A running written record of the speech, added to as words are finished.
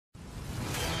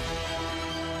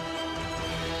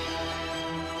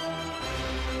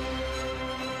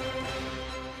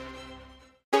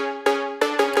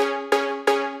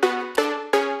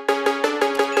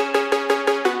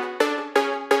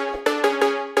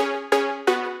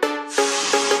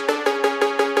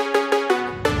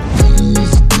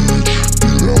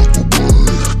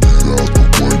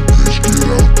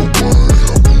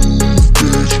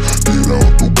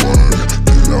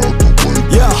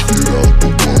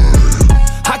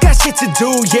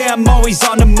do, yeah, I'm always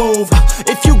on the move.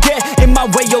 If you get in my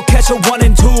way, you'll catch a 1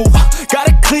 and 2. Got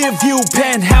a clear view,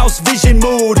 penthouse vision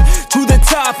mood. To the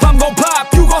top, I'm gon'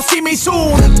 pop, you gon' see me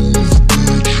soon.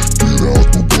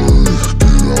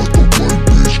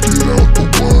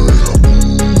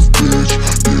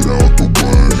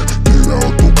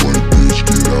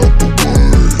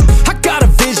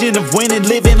 Of winning,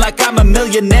 living like I'm a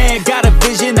millionaire. Got a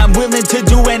vision, I'm willing to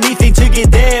do anything to get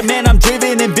there. Man, I'm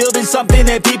driven and building something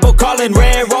that people calling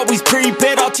rare. Always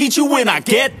prepared, I'll teach you when I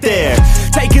get there.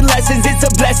 Taking lessons, it's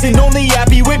a blessing. Only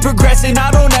happy when progressing.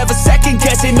 I don't ever second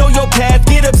guess it. Know your path,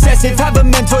 get obsessive. Have a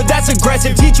mentor that's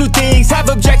aggressive. Teach you things, have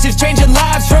objectives. Changing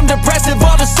lives from depressive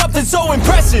all to something so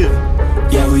impressive.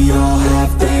 Yeah, we all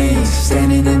have things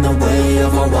standing in the way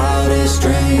of our wildest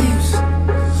dreams.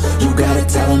 You gotta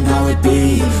tell them how it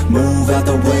be. Move out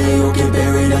the way or get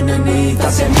buried underneath. I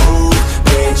said move,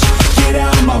 bitch, get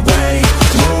out of my way.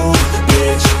 Move,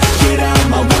 bitch, get out of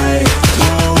my way.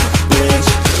 Move, bitch,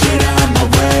 get out of my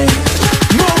way.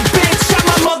 Move, bitch, out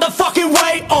my motherfucking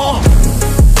way.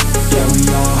 Yeah, we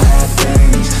all have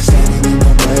things standing in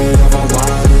the way of our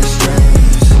wildest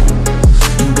dreams.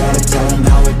 You gotta tell them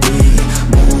how it be.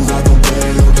 Move out the way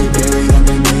or get buried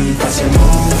underneath. I said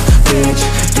move, bitch,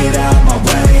 get out of my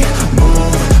way.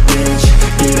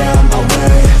 Get out my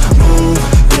way, move,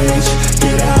 bitch,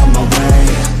 get out my way.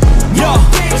 Yo,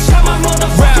 bitch, out my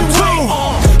motherfucking way.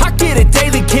 I get it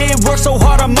daily, kid, work so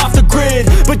hard I'm off the grid.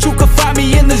 But you can find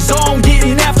me in the zone,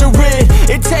 getting after it.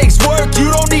 It takes work,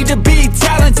 you don't need to be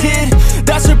talented.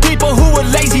 That's for people who are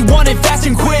lazy, want it fast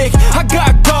and quick. I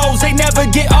got goals, they never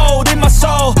get old in my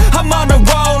soul. I'm on a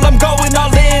roll, I'm going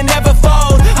all in, never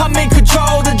fold. I'm in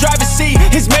control, the driver's seat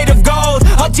is made of gold.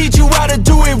 I'll teach you how to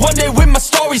do it one day when my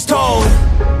story's told.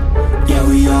 Yeah,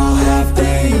 we all have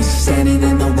things standing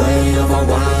in the way of our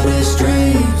wildest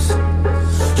dreams.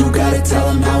 You gotta tell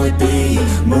them how it be.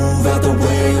 Move out the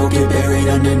way or get buried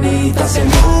underneath. I said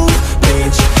move.